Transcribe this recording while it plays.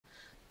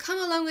Come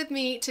along with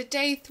me to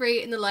day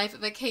 3 in the life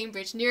of a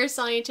Cambridge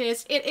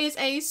neuroscientist. It is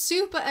a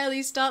super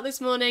early start this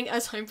morning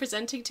as I'm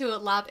presenting to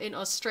a lab in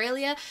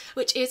Australia,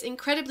 which is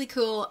incredibly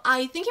cool.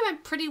 I think it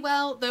went pretty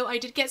well, though I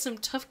did get some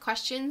tough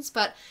questions,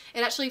 but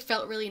it actually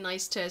felt really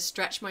nice to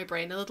stretch my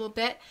brain a little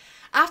bit.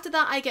 After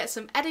that, I get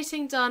some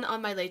editing done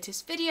on my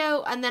latest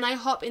video, and then I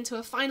hop into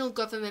a final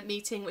government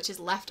meeting which is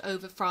left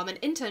over from an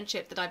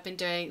internship that I've been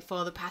doing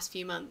for the past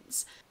few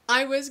months.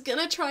 I was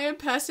gonna try and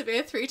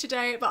persevere through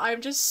today, but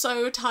I'm just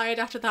so tired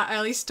after that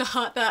early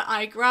start that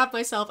I grabbed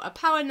myself a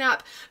power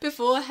nap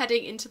before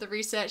heading into the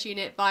research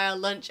unit via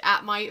lunch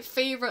at my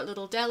favourite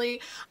little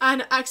deli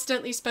and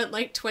accidentally spent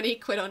like 20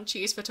 quid on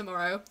cheese for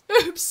tomorrow.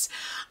 Oops!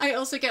 I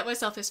also get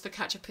myself this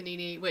focaccia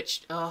panini,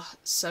 which, oh,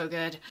 so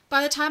good.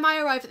 By the time I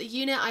arrive at the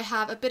unit, I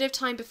have a bit of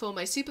time before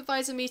my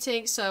supervisor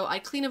meeting, so I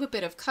clean up a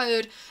bit of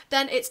code,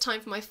 then it's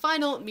time for my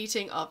final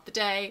meeting of the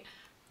day.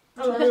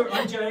 Hello,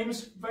 I'm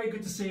James. Very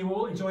good to see you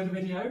all. Enjoy the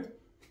video.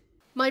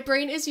 My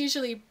brain is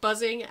usually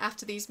buzzing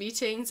after these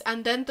meetings,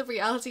 and then the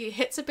reality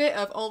hits a bit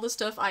of all the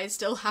stuff I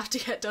still have to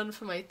get done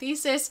for my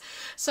thesis.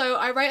 So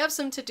I write up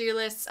some to-do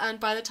lists,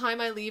 and by the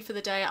time I leave for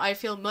the day, I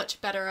feel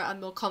much better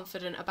and more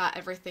confident about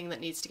everything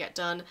that needs to get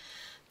done.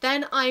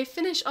 Then I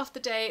finish off the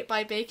day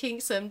by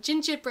baking some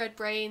gingerbread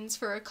brains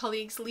for a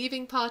colleague's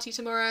leaving party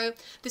tomorrow.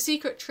 The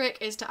secret trick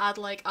is to add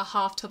like a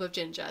half tub of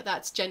ginger.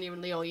 That's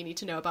genuinely all you need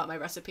to know about my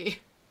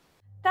recipe.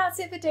 That's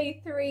it for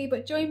day 3,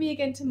 but join me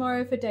again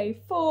tomorrow for day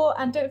 4,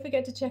 and don't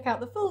forget to check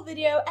out the full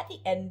video at the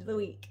end of the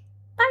week.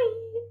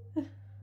 Bye!